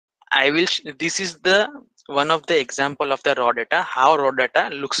This is the one of the example of the raw data, how raw data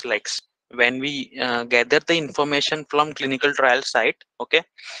looks like when we gather the information from clinical trial site. Okay,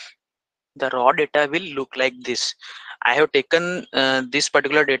 the raw data will look like this. I have taken this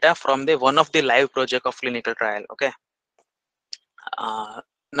particular data from the one of the live project of clinical trial. Okay,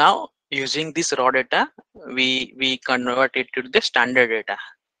 now using this raw data, we convert it to the standard data,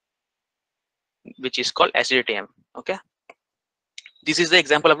 which is called Sdtm. Okay, this is the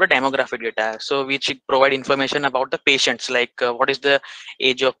example of the demographic data, so which provide information about the patients, like what is the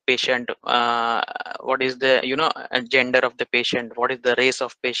age of patient, what is the gender of the patient, what is the race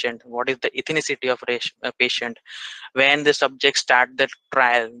of patient, what is the ethnicity of race, patient, when the subject start the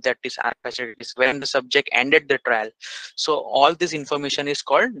trial, that is facilities, when the subject ended the trial. So all this information is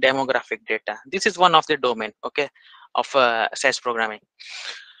called demographic data. This is one of the domain, okay, of SAS programming.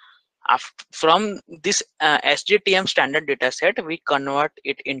 From this SGTM standard data set, we convert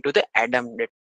it into the ADAM data.